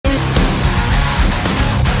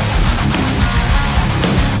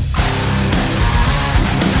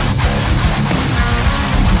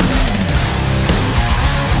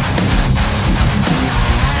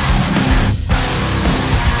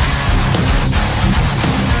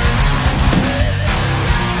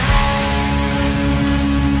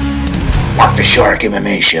Mark the Shark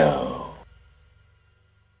MMA Show.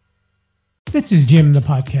 This is Jim, the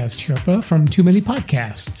podcast Sherpa from Too Many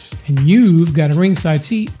Podcasts, and you've got a ringside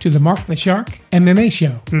seat to the Mark the Shark MMA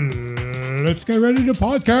Show. Let's get ready to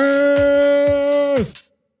podcast!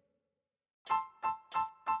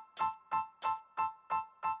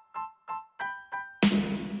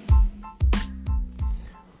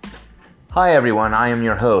 Hi everyone, I am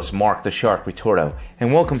your host, Mark the Shark Ritordo,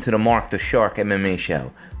 and welcome to the Mark the Shark MMA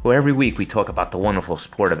Show, where every week we talk about the wonderful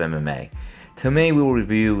sport of MMA. Today we will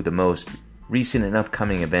review the most recent and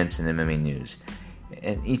upcoming events in MMA news.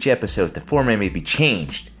 In each episode, the format may be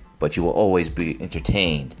changed, but you will always be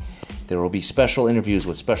entertained. There will be special interviews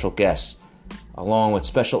with special guests, along with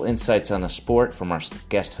special insights on the sport from our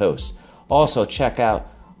guest hosts. Also, check out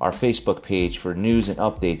our Facebook page for news and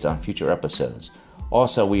updates on future episodes.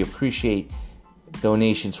 Also, we appreciate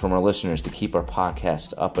donations from our listeners to keep our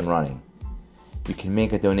podcast up and running. You can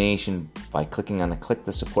make a donation by clicking on the Click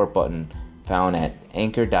the Support button found at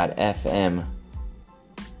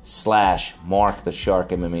anchor.fm/Mark the Shark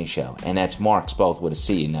MMA Show. And that's Mark spelled with a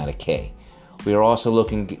C and not a K. We are also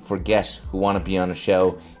looking for guests who want to be on the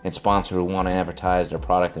show and sponsors who want to advertise their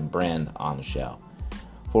product and brand on the show.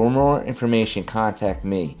 For more information, contact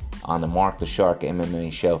me on the Mark the Shark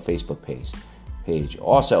MMA Show Facebook page.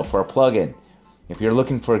 Also, for a plug-in, if you're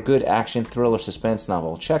looking for a good action thriller suspense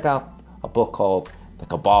novel, check out a book called The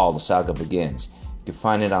Cabal, The Saga Begins. You can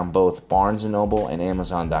find it on both Barnes & Noble and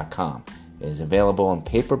Amazon.com. It is available in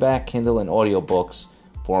paperback, Kindle, and audiobooks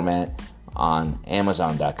format on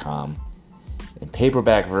Amazon.com. In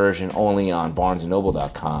paperback version only on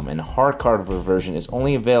BarnesandNoble.com, and the hardcover version is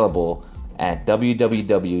only available at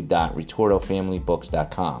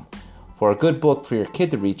www.retordofamilybooks.com. For a good book for your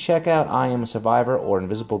kid to read, check out I Am a Survivor or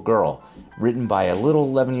Invisible Girl, written by a little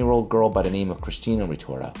 11-year-old girl by the name of Christina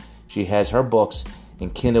Ritordo. She has her books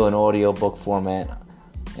in Kindle and audiobook format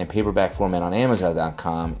and paperback format on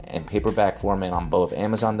Amazon.com and paperback format on both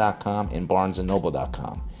Amazon.com and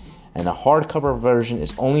BarnesandNoble.com. And the hardcover version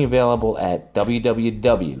is only available at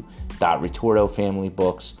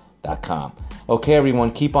www.retordofamilybooks.com. Okay,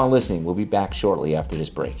 everyone, keep on listening. We'll be back shortly after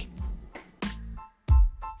this break.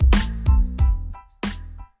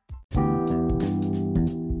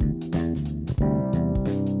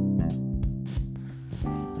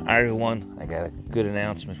 All right, everyone, I got a good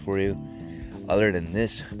announcement for you. Other than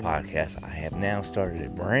this podcast, I have now started a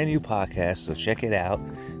brand new podcast, so check it out.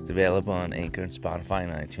 It's available on Anchor and Spotify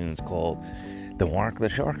and iTunes, called The Mark the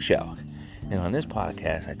Shark Show. And on this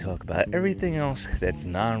podcast, I talk about everything else that's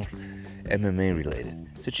non-MMA related.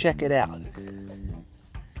 So check it out.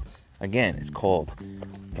 Again, it's called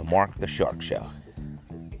The Mark the Shark Show.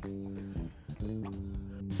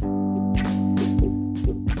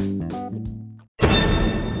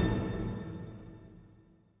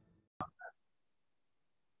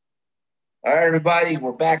 All right, everybody,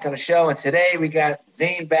 we're back on the show, and today we got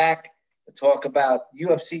Zane back to talk about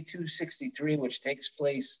UFC 263, which takes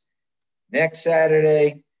place next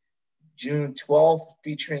Saturday, June 12th,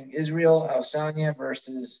 featuring Israel Adesanya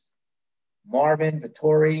versus Marvin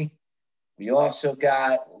Vettori. We also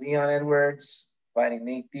got Leon Edwards fighting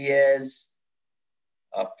Nate Diaz,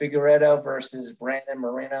 Figueiredo versus Brandon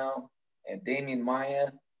Moreno, and Damian Maia,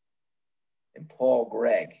 and Paul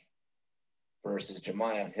Gregg versus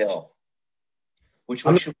Jemiah Hill. Which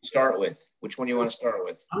one should we start with? Which one do you want to start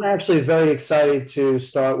with? I'm actually very excited to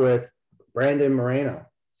start with Brandon Moreno.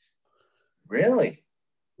 Really?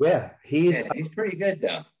 Yeah, he's pretty good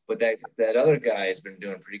though. But that other guy has been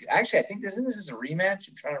doing pretty good. Actually, I think this is a rematch.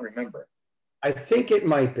 I'm trying to remember. I think it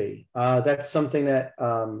might be. That's something that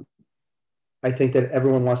I think that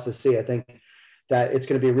everyone wants to see. I think that it's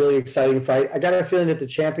going to be a really exciting fight. I got a feeling that the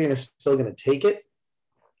champion is still going to take it,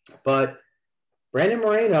 but Brandon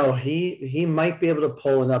Moreno, he might be able to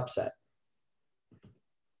pull an upset.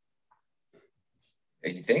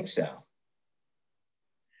 You think so?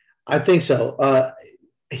 I think so.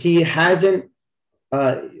 He hasn't.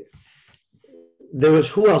 There was,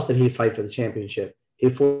 who else did he fight for the championship? He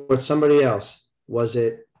fought somebody else. Was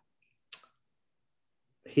it?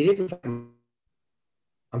 He didn't fight. I'm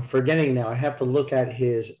forgetting now. I have to look at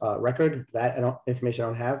his record. That information I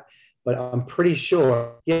don't have, but I'm pretty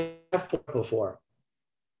sure he fought before.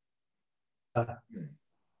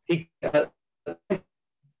 He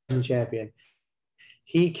champion.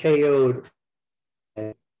 He KO'd.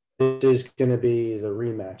 And this is going to be the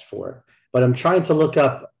rematch for it. But I'm trying to look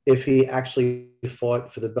up if he actually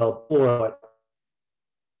fought for the belt before.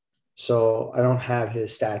 So I don't have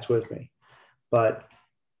his stats with me. But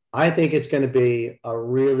I think it's going to be a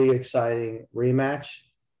really exciting rematch.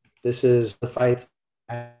 This is the fight.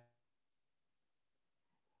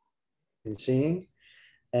 seeing.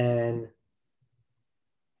 And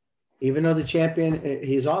even though the champion,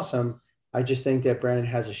 he's awesome, I just think that Brandon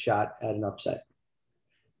has a shot at an upset.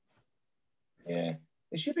 Yeah,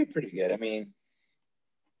 it should be pretty good. I mean,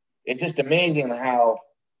 it's just amazing how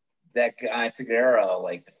that guy Figueroa,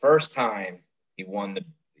 like the first time he won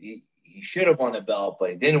he should have won the belt,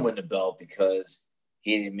 but he didn't win the belt because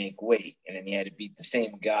he didn't make weight, and then he had to beat the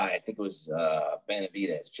same guy. I think it was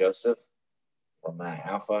Benavidez, Joseph from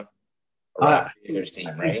Alpha. There's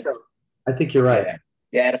team, right? So. I think you're right.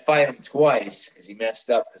 Yeah, I had to fight him twice because he messed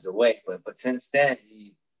up because of weight, but since then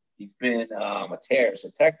he's been a tear. So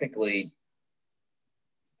technically,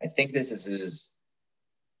 I think this is his.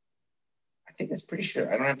 I think it's pretty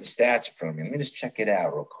sure. I don't have the stats in front of me. Let me just check it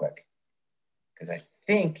out real quick because I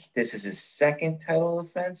think this is his second title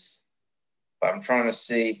defense. But I'm trying to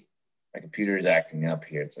see. My computer is acting up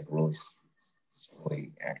here. It's like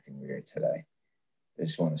really acting weird today. I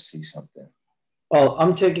just want to see something. Well,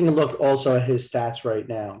 I'm taking a look also at his stats right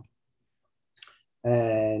now.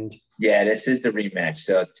 And yeah, this is the rematch.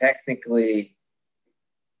 So technically,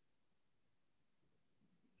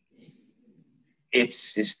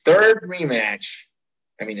 it's his third rematch.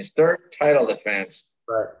 I mean, his third title defense.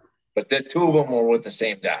 Right. But the two of them were with the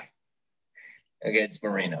same guy against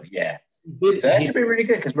Moreno. Yeah. So that should be really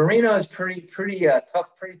good because Moreno is pretty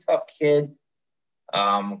tough kid.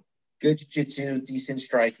 Good jiu-jitsu, decent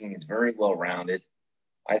striking. He's very well-rounded.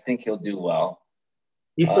 I think he'll do well.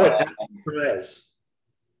 He fought Alex Perez.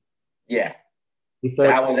 Yeah.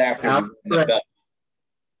 That was after the belt.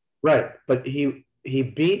 Right, but he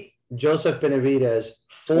beat Joseph Benavidez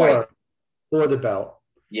for the belt.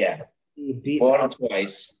 Yeah. He fought him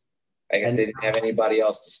twice. I guess they didn't have anybody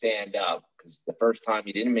else to stand up because the first time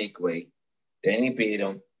he didn't make weight. Then he beat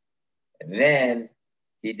him. And then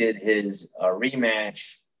he did his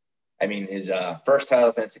rematch. I mean, his first title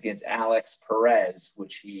defense against Alex Perez,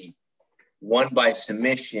 which he won by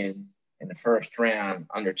submission in the first round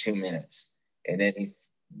under 2 minutes. And then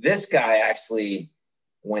this guy actually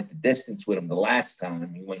went the distance with him the last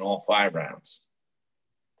time. He went all 5 rounds.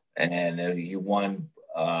 And he won.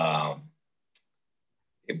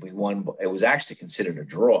 It was actually considered a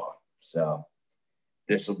draw. So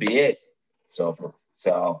this will be it. So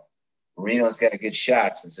Moreno's got a good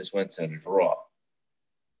shot since this went to the draw.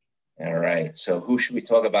 All right. So who should we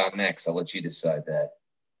talk about next? I'll let you decide that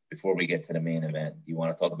before we get to the main event. Do you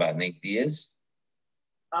want to talk about Nate Diaz?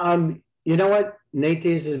 You know what? Nate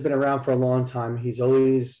Diaz has been around for a long time. He's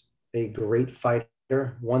always a great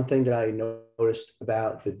fighter. One thing that I noticed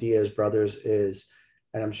about the Diaz brothers is,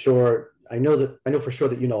 and I know for sure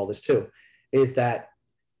that you know all this too, is that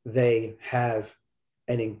they have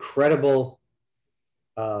an incredible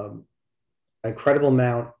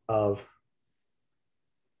amount of,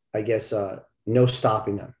 I guess, no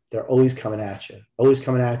stopping them. They're always coming at you.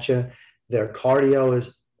 Their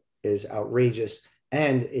cardio is outrageous.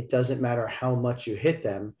 And it doesn't matter how much you hit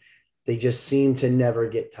them, they just seem to never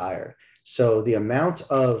get tired. So the amount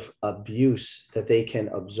of abuse that they can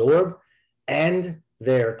absorb and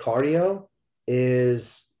their cardio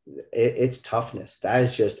it's toughness. That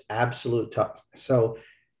is just absolute tough. So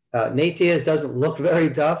Nate Diaz doesn't look very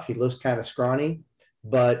tough. He looks kind of scrawny,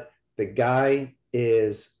 but the guy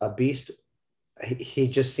is a beast. He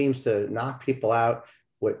just seems to knock people out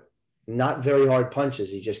with not very hard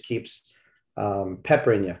punches. He just keeps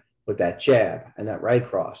peppering you with that jab and that right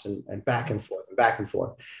cross and back and forth and back and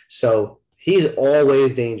forth. So he's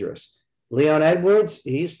always dangerous. Leon Edwards,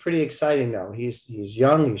 he's pretty exciting though. He's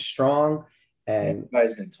young, he's strong, and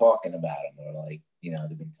everybody's been talking about him. They're like,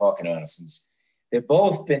 they've been talking about him since they've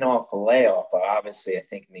both been off a layoff, but obviously I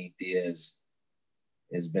think Nate Diaz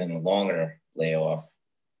has been a longer layoff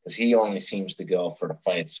because he only seems to go for the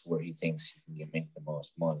fights where he thinks he can make the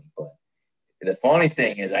most money. But the funny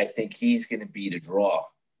thing is, I think he's going to be the draw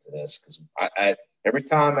to this because I every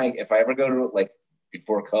time if I ever go to, like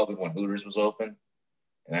before COVID when Hooters was open,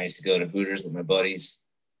 and I used to go to Hooters with my buddies,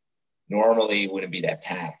 normally it wouldn't be that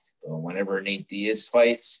packed. But whenever Nate Diaz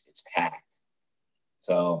fights, it's packed.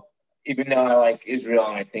 So even though I like Israel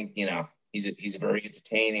and I think, he's very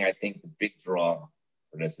entertaining, I think the big draw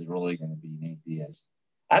for this is really going to be Nate Diaz.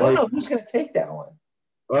 I don't know who's going to take that one.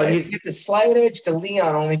 Well, he's get the slight edge to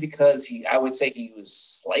Leon only because I would say he was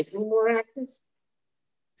slightly more active.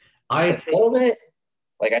 A little bit.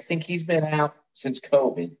 Like I think he's been out since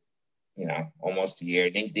COVID, almost a year.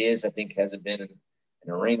 Nate Diaz, I think, hasn't been in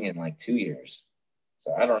a ring in like 2 years.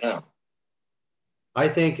 So I don't know. I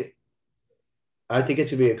think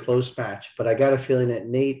it's gonna be a close match, but I got a feeling that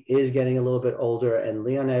Nate is getting a little bit older, and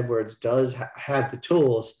Leon Edwards does have the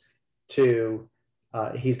tools to.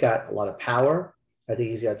 He's got a lot of power I think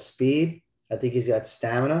he's got speed. I think he's got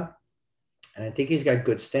stamina. And I think he's got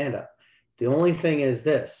good stand-up. The only thing is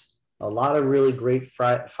this, a lot of really great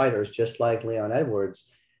fighters, just like Leon Edwards,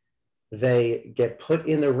 they get put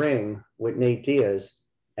in the ring with Nate Diaz,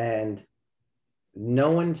 and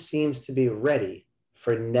no one seems to be ready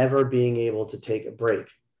for never being able to take a break.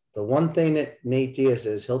 The one thing that Nate Diaz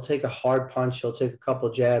is, he'll take a hard punch, he'll take a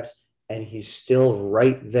couple jabs, and he's still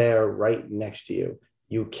right there, right next to you.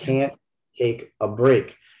 You can't take a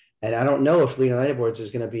break. And I don't know if Leon Edwards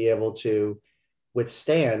is going to be able to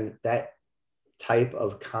withstand that type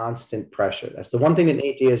of constant pressure. That's the one thing that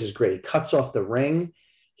Nate Diaz is great. He cuts off the ring.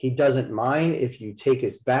 He doesn't mind if you take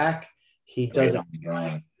his back. He doesn't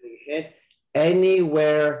mind hit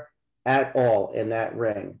anywhere at all in that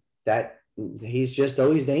ring. That he's just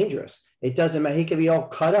always dangerous. It doesn't matter. He could be all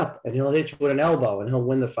cut up and he'll hit you with an elbow and he'll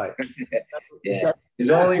win the fight. Yeah.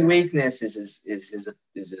 His only weakness is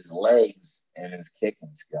his legs and his kicking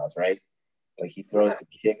skills, right? Like he throws the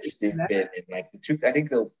kick stupid, and like the truth, I think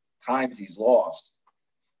the times he's lost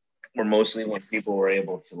were mostly when people were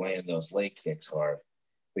able to land those leg kicks hard.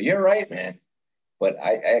 But you're right, man. But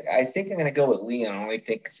I think I'm gonna go with Leon. I only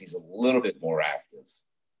think because he's a little bit more active,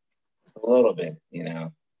 just a little bit, you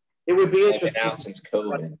know. It would be interesting. Been out since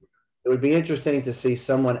COVID. It would be interesting to see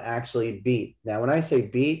someone actually beat. Now, when I say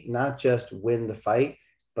beat, not just win the fight,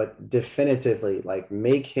 but definitively like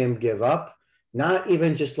make him give up. Not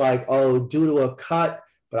even just like, oh, due to a cut,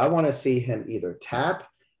 but I want to see him either tap,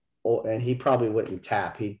 and he probably wouldn't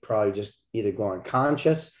tap. He'd probably just either go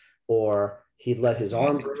unconscious or he'd let his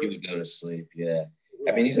arm. He would go to sleep. Yeah.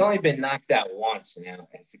 I mean, he's only been knocked out once now.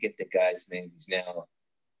 I forget the guy's name.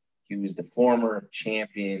 He was the former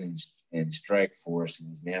champion in Strikeforce, and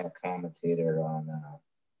he's now a commentator on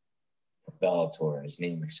Bellator. His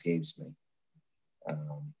name escapes me. I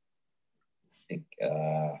think.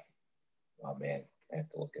 Oh man, I have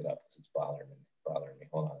to look it up because it's bothering me.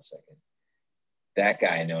 Hold on a second. That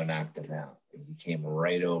guy I know knocked him out. He came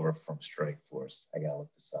right over from Strikeforce. I gotta look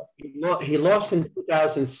this up. He lost in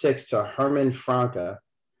 2006 to Herman Franca,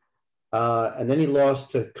 and then he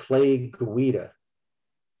lost to Clay Guida.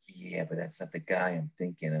 Yeah, but that's not the guy I'm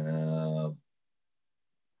thinking of.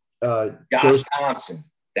 Josh Thompson.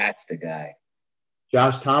 That's the guy.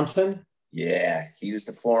 Josh Thompson? Yeah, he was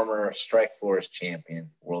the former Strikeforce champion,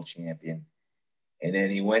 world champion. And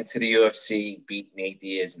then he went to the UFC, beat Nate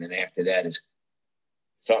Diaz, and then after that,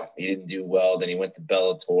 he didn't do well. Then he went to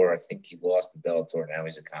Bellator. I think he lost to Bellator. Now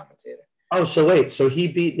he's a commentator. Oh, so wait. So he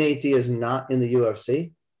beat Nate Diaz not in the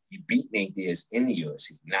UFC? He beat Nate Diaz in the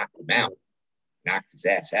UFC, knocked him out. Knocked his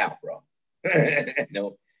ass out, bro.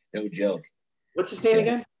 No joke. What's his name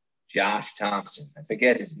again? Josh Thompson. I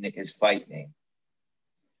forget his fight name.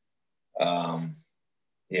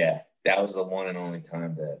 Yeah, that was the one and only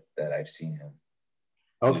time that I've seen him.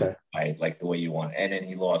 Okay. I like the way you want. And then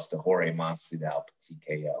he lost to Jorge Masvidal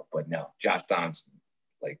TKO. But no, Josh Thompson,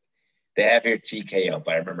 like they have here TKO,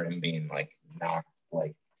 but I remember him being like knocked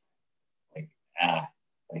like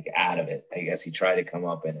out of it. I guess he tried to come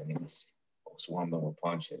up and he was swarmed with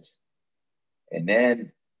punches. And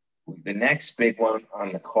then the next big one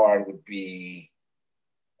on the card would be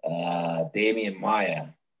Damian Maia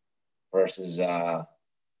versus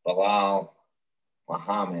Bilal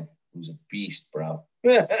Muhammad, who's a beast, bro.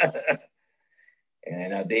 And I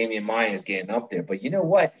know Damian Maia is getting up there, but you know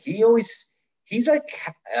what? He's like,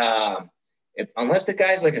 unless the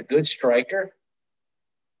guy's like a good striker,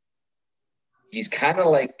 he's kind of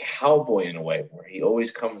like Cowboy in a way, where he always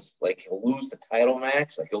comes, like he'll lose the title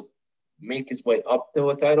match, like he'll make his way up to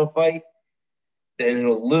a title fight, then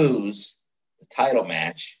he'll lose the title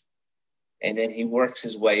match, and then he works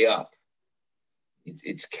his way up.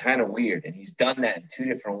 It's kind of weird, and he's done that in two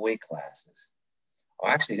different weight classes. Oh,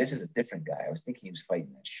 actually, this is a different guy. I was thinking he was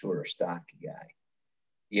fighting that shorter, stocky guy.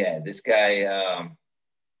 Yeah, this guy, let me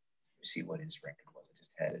see what his record was. I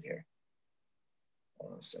just had it here.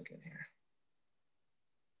 Hold on a second here.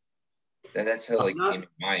 That's how like Damian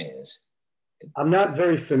Maia is. I'm not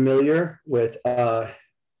very familiar with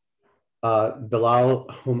Bilal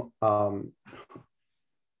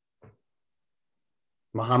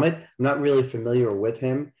Muhammad. I'm not really familiar with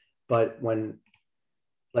him, but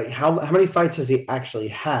how many fights has he actually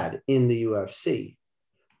had in the UFC?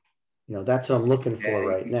 You know, that's what I'm looking for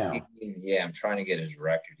right now. Yeah, I'm trying to get his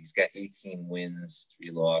record. He's got 18 wins,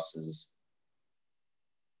 3 losses.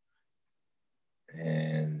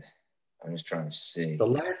 And I'm just trying to see. The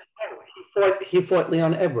last time he fought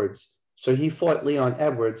Leon Edwards. So he fought Leon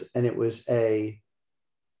Edwards, and it was they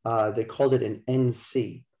called it an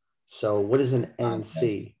NC. So what is an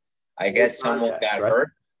NC? I guess someone got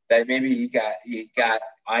hurt. That maybe he got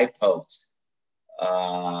eye poked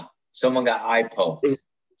someone got eye poked.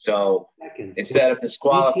 So instead of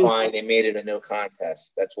disqualifying, they made it a no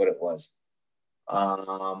contest. That's what it was.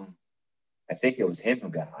 I think it was him who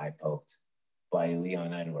got eye poked by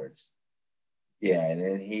Leon Edwards. Yeah, and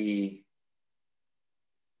then he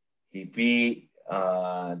beat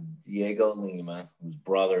Diego Lima, whose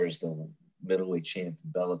brother is the middleweight champ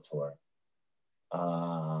in Bellator.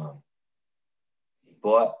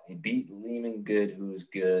 He beat Lehman Good, who's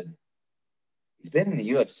good. He's been in the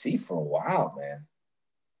UFC for a while, man.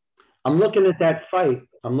 I'm looking at that fight.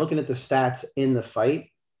 I'm looking at the stats in the fight,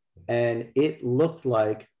 and it looked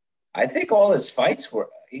like. I think all his fights were.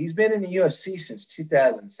 He's been in the UFC since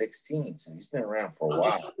 2016, so he's been around for a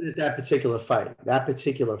while. Just looking at that particular fight. That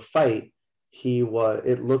particular fight,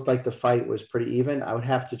 it looked like the fight was pretty even. I would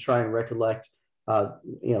have to try and recollect,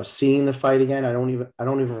 seeing the fight again. I don't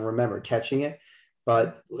even remember catching it.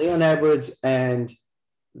 But Leon Edwards and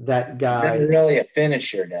that guy. Never really a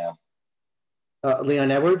finisher now. Leon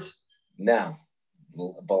Edwards? No,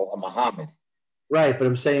 Muhammad. Right, but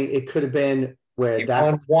I'm saying it could have been where he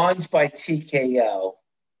won once by TKO,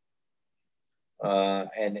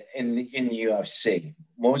 and in the UFC,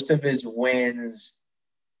 most of his wins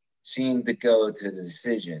seem to go to the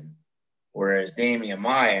decision, whereas Damian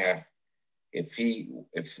Maia, if he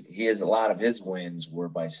has a lot of his wins were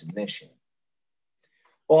by submission.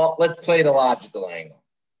 Well, let's play the logical angle,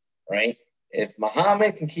 right? If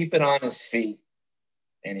Muhammad can keep it on his feet,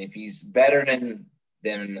 and if he's better than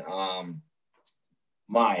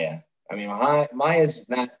Maia, I mean, Maia's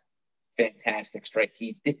not fantastic strike.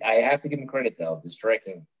 I have to give him credit though. The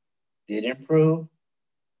striking did improve,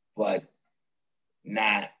 but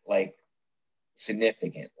not like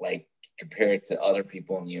significant, like compared to other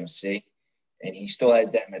people in the UFC. And he still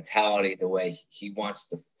has that mentality the way he wants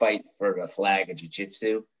to fight for the flag of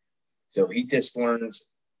jiu-jitsu. So he just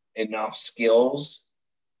learns enough skills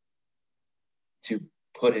to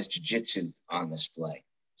put his jiu-jitsu on display.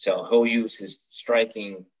 So he'll use his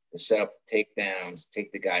striking to set up the takedowns,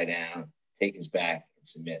 take the guy down, take his back, and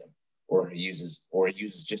submit him. Or he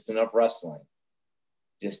uses just enough wrestling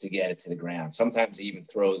just to get it to the ground. Sometimes he even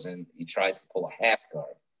he tries to pull a half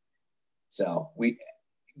guard. So we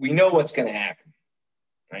know what's going to happen,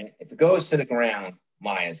 right? If it goes to the ground,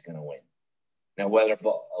 Maia's going to win. Now,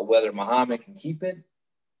 whether Muhammad can keep it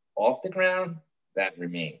off the ground, that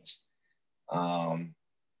remains.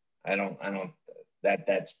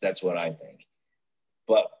 That's what I think.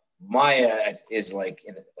 But Maia is like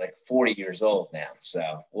 40 years old now,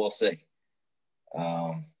 so we'll see.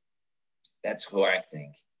 That's who I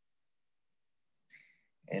think.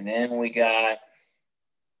 And then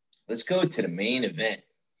let's go to the main event.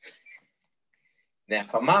 Now,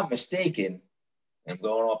 if I'm not mistaken, I'm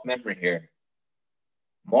going off memory here,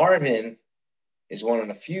 Marvin is one of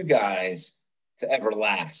the few guys to ever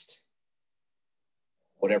last.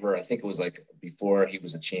 Whatever, I think it was like before he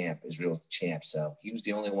was a champ, Israel was the champ. So he was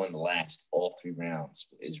the only one to last all 3 rounds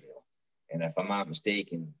for Israel. And if I'm not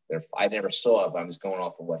mistaken, I never saw it, but I'm just going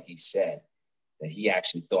off of what he said, that he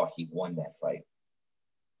actually thought he won that fight.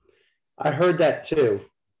 I heard that too.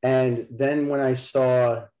 And then when I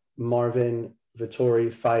saw Marvin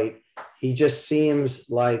Vettori fight, he just seems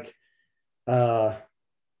like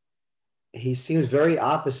he seems very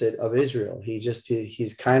opposite of Israel.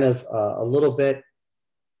 He's kind of a little bit,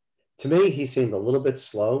 to me, he seemed a little bit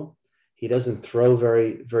slow. He doesn't throw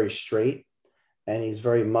very, very straight, and he's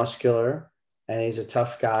very muscular, and he's a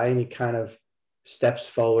tough guy, and he kind of steps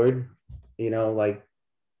forward, not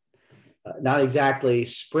exactly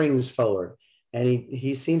springs forward. And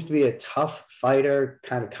he seems to be a tough fighter,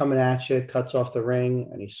 kind of coming at you, cuts off the ring,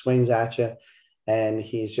 and he swings at you, and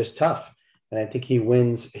he's just tough. And I think he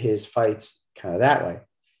wins his fights kind of that way.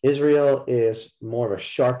 Israel is more of a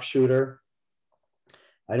sharpshooter.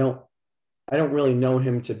 I don't really know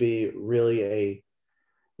him to be really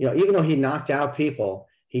even though he knocked out people,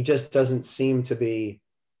 he just doesn't seem to be,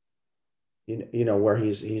 where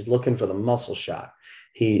he's looking for the muscle shot.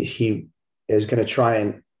 He is going to try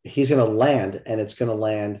and he's going to land, and it's going to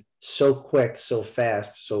land so quick, so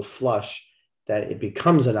fast, so flush that it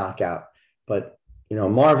becomes a knockout. But,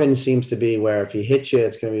 Marvin seems to be where if he hits you,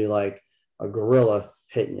 it's going to be like a gorilla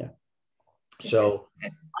hitting you. So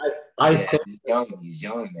I think he's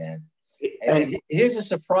young, man. And here's a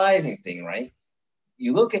surprising thing, right?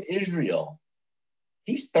 You look at Israel,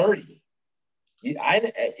 he's 30.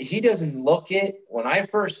 He doesn't look it. When I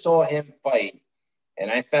first saw him fight and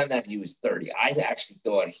I found out he was 30, I actually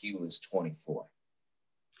thought he was 24.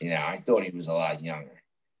 I thought he was a lot younger.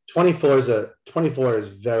 24 is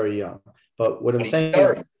very young. But what I'm saying,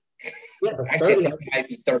 30. Yeah, Actually, I think he might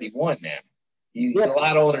be 31 now. He's a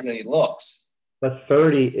lot older than he looks. But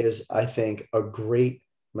 30 is, I think, a great,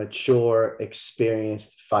 mature,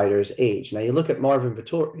 experienced fighter's age. Now you look at Marvin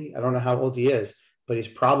Vettori, I don't know how old he is, but he's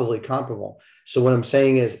probably comparable. So what I'm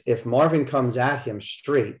saying is if Marvin comes at him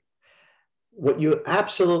straight, what you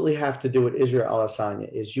absolutely have to do with Israel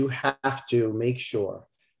Adesanya is you have to make sure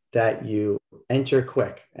that you enter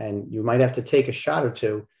quick, and you might have to take a shot or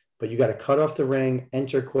two, but you got to cut off the ring,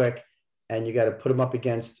 enter quick, and you got to put him up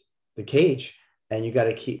against the cage, and you got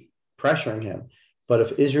to keep pressuring him. But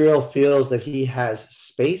if Israel feels that he has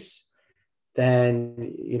space,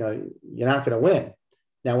 then you're not going to win.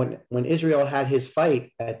 Now, when Israel had his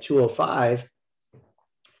fight at 205,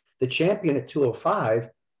 the champion at 205,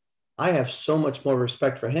 I have so much more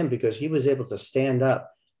respect for him because he was able to stand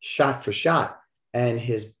up shot for shot, and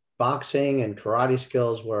his boxing and karate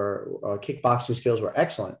skills kickboxing skills were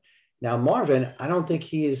excellent. Now, Marvin, I don't think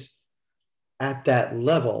he's at that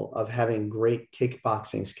level of having great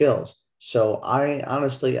kickboxing skills. So I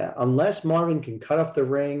honestly, unless Marvin can cut off the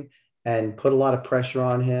ring and put a lot of pressure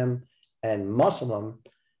on him and muscle him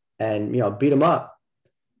and, beat him up,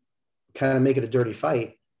 kind of make it a dirty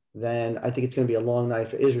fight, then I think it's going to be a long night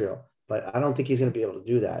for Israel. But I don't think he's going to be able to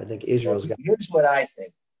do that. I think Israel's got. Here's what I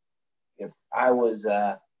think. If I was,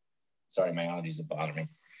 sorry, my allergies are bothering me.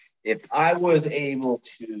 If I was able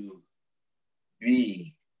to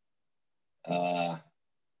be the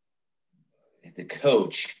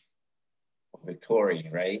coach of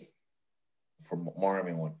Vettori, right, for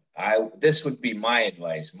Marvin, this would be my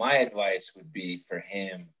advice. My advice would be for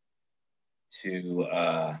him to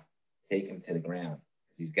take him to the ground.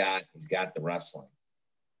 He's got the wrestling.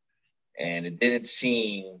 And it didn't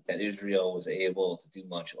seem that Israel was able to do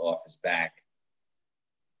much off his back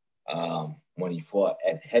when he fought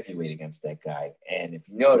at heavyweight against that guy. And if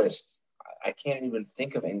you notice, I can't even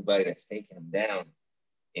think of anybody that's taken him down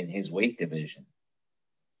in his weight division.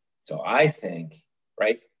 So I think,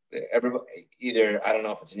 right, everybody, either, I don't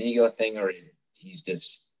know if it's an ego thing or he's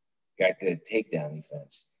just got good takedown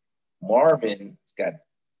defense. Marvin's got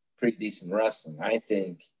pretty decent wrestling. I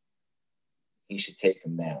think he should take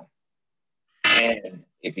him down. And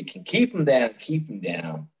if he can keep him down, keep him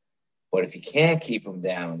down. But if he can't keep him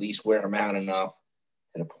down, at least wear him out enough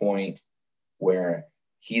to the point where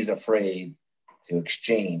he's afraid to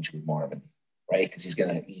exchange with Marvin, right? Because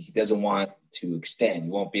he doesn't want to extend. He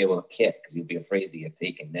won't be able to kick because he'll be afraid to get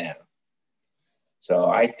taken down. So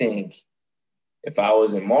I think if I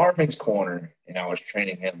was in Marvin's corner and I was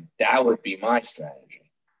training him, that would be my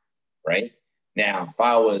strategy, right? Now, if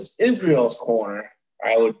I was Israel's corner,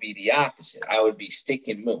 I would be the opposite. I would be stick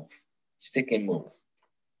and move,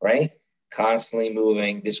 right? Constantly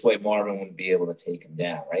moving. This way Marvin wouldn't be able to take him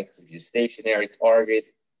down, right? Because if he's a stationary target,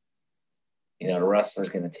 the wrestler's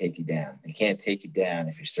going to take you down. They can't take you down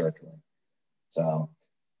if you're circling. So,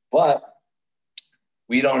 but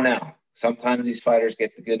we don't know. Sometimes these fighters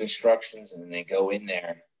get the good instructions and then they go in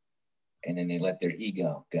there and then they let their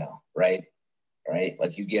ego go, right? Right?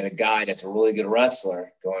 Like you get a guy that's a really good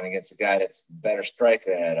wrestler going against a guy that's a better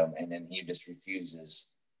striker at him, and then he just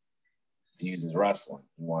refuses to use his wrestling.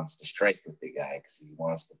 He wants to strike with the guy because he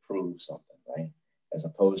wants to prove something, right? As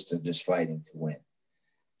opposed to just fighting to win.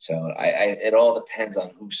 So it all depends on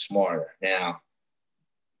who's smarter. Now,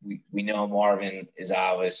 we know Marvin is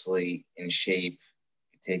obviously in shape,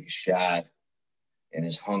 can take a shot, and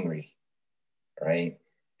is hungry, right?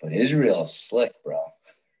 But Israel's slick, bro.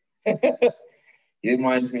 He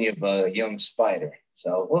reminds me of a young spider.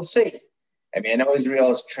 So we'll see. I mean, I know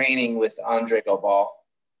Israel is training with Andre Galval,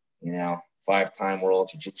 5-time world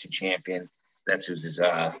jiu-jitsu champion. That's who's his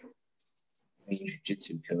main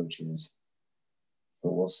jiu-jitsu coach is.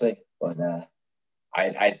 So we'll see. But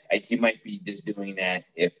he might be just doing that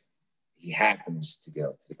if he happens to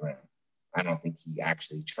go to the ground. I don't think he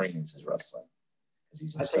actually trains his wrestling because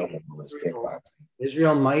he's in so with his kickboxing.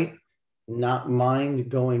 Israel might not mind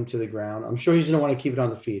going to the ground. I'm sure he's going to want to keep it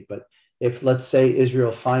on the feet, but if, let's say,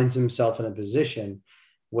 Israel finds himself in a position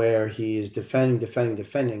where he is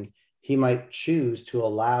defending, he might choose to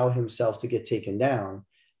allow himself to get taken down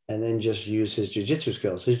and then just use his jiu-jitsu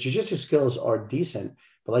skills. His jiu-jitsu skills are decent,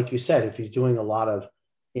 but like you said, if he's doing a lot of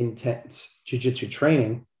intense jiu-jitsu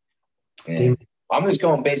training, I'm just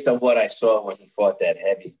going based on what I saw when he fought that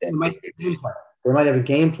heavy. They might have a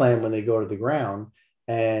game plan when they go to the ground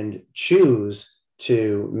and choose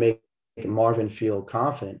to make Marvin feel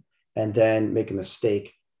confident and then make a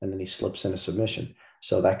mistake, and then he slips in a submission.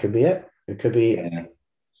 So that could be it. It could be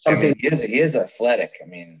something. I mean, he is athletic. I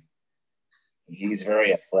mean, he's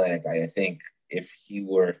very athletic. I think if he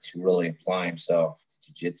were to really apply himself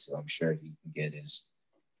to jiu-jitsu, I'm sure he can get his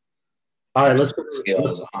all right, let's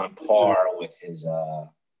skills on par with his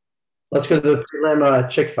Let's go to the prelim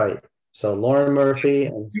chick fight. So Lauren Murphy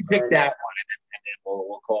and You pick that one, and then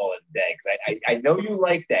we'll call it a day. Because I know you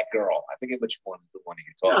like that girl. I forget which one is the one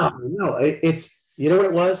you're talking. No, it's you know what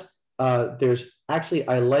it was. There's actually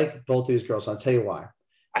I like both these girls. I'll tell you why.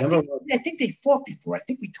 I think they fought before. I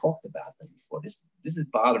think we talked about them before. This is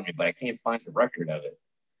bothering me, but I can't find the record of it.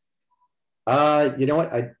 You know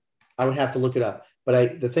what? I would have to look it up.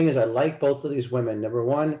 But the thing is, I like both of these women. Number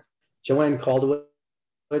one, Joanne Calderwood.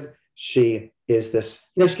 She is this,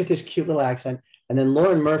 she's got this cute little accent. And then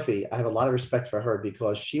Lauren Murphy, I have a lot of respect for her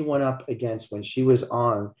because she went up against, when she was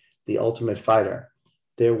on The Ultimate Fighter,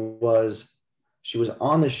 she was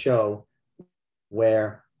on the show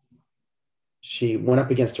where she went up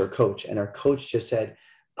against her coach, and her coach just said,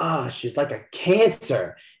 she's like a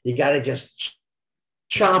cancer. You got to just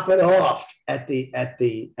chop it off at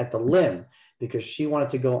the limb, because she wanted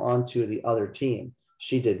to go on to the other team.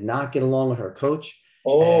 She did not get along with her coach.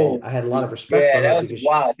 Oh, and I had a lot of respect for her. That was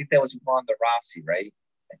wild. I think that was Ronda Rousey, right?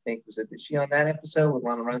 I think was she on that episode with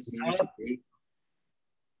Ronda Rousey? It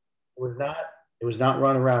was not. It was not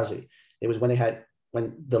Ronda Rousey. It was when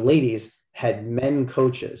the ladies had men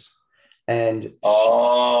coaches, and Eddie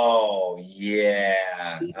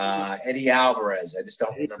Alvarez. I just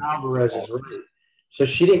don't remember. Alvarez is right. So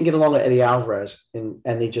she didn't get along with Eddie Alvarez, and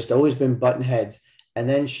they just always been button heads. And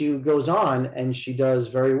then she goes on and she does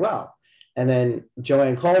very well. And then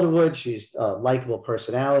Joanne Calderwood, she's a likable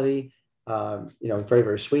personality, very,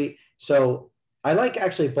 very sweet. So I like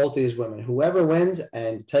actually both of these women. Whoever wins,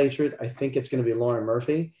 and to tell you the truth, I think it's going to be Lauren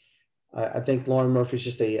Murphy. I think Lauren Murphy is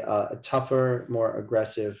just a tougher, more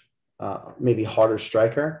aggressive, maybe harder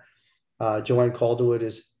striker. Joanne Calderwood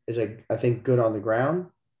is I think good on the ground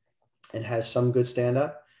and has some good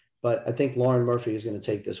stand-up. But I think Lauren Murphy is going to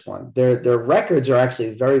take this one. Their records are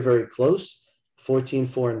actually very, very close.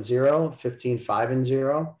 14-4-0,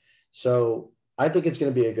 15-5-0. So I think it's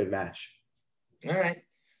going to be a good match. All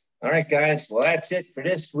right, guys. Well, that's it for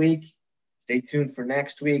this week. Stay tuned for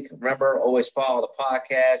next week. Remember, always follow the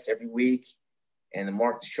podcast every week and the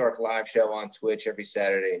Mark the Shark live show on Twitch every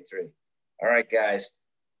Saturday at 3. All right, guys.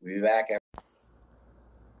 We'll be back.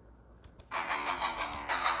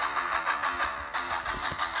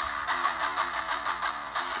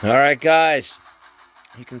 All right, guys.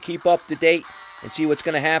 You can keep up to date and see what's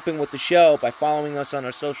going to happen with the show by following us on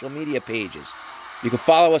our social media pages. You can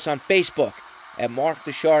follow us on Facebook at Mark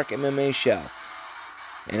the Shark MMA Show.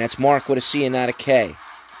 And that's Mark with a C and not a K.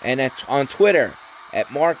 And that's on Twitter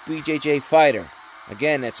at Mark BJJ Fighter.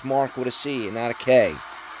 Again, that's Mark with a C and not a K.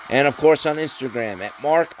 And of course on Instagram at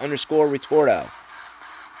Mark_Ritorto.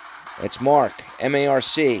 It's Mark,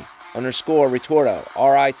 MARC _Ritorto,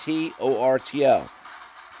 RITORTO.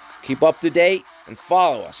 Keep up to date and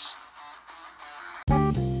follow us.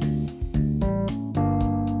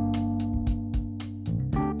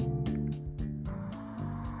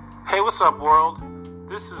 Hey, what's up, world?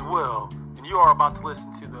 This is Will, and you are about to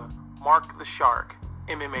listen to the Mark the Shark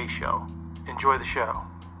MMA Show. Enjoy the show.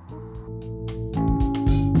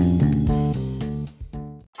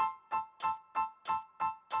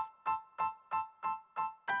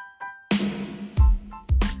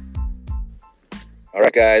 All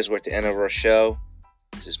right, guys, we're at the end of our show.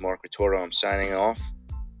 This is Mark Ritorto. I'm signing off.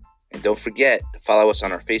 And don't forget to follow us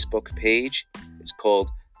on our Facebook page. It's called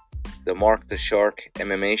the Mark the Shark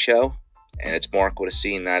MMA Show, and it's Mark with a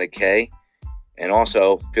C and not a K. And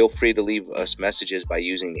also, feel free to leave us messages by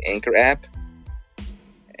using the Anchor app.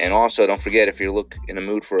 And also, don't forget, if you're in the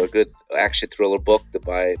mood for a good action thriller book, to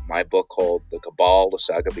buy my book called The Cabal, The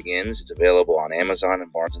Saga Begins. It's available on Amazon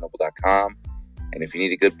and BarnesandNoble.com. And if you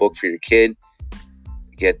need a good book for your kid,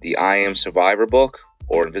 get the I Am Survivor book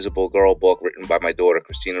or Invisible Girl book written by my daughter,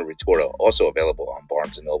 Christina Ritorto, also available on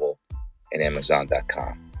Barnes & Noble and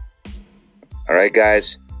Amazon.com. All right,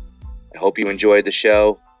 guys, I hope you enjoyed the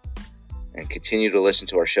show and continue to listen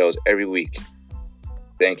to our shows every week.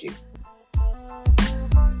 Thank you.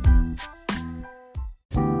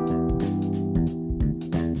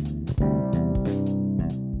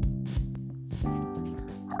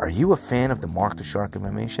 Are you a fan of the Mark the Shark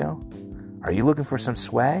MMA Show? Are you looking for some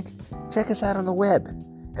swag? Check us out on the web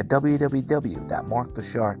at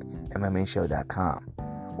www.markthesharkmmashow.com,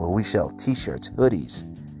 where we sell t-shirts, hoodies,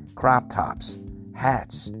 crop tops,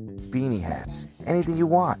 hats, beanie hats, anything you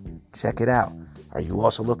want. Check it out. Are you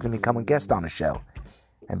also looking to become a guest on the show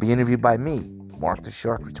and be interviewed by me, Mark the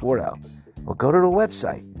Shark Ritorto? Well, go to the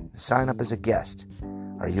website and sign up as a guest.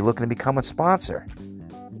 Are you looking to become a sponsor?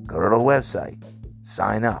 Go to the website,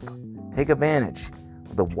 sign up, take advantage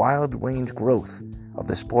of the wild range growth of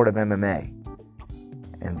the sport of MMA,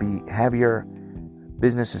 and have your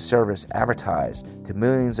business or service advertised to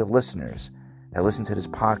millions of listeners that listen to this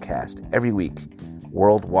podcast every week,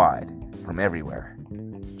 worldwide, from everywhere.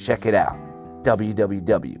 Check it out,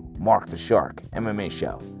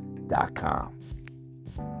 www.markthesharkmmashow.com.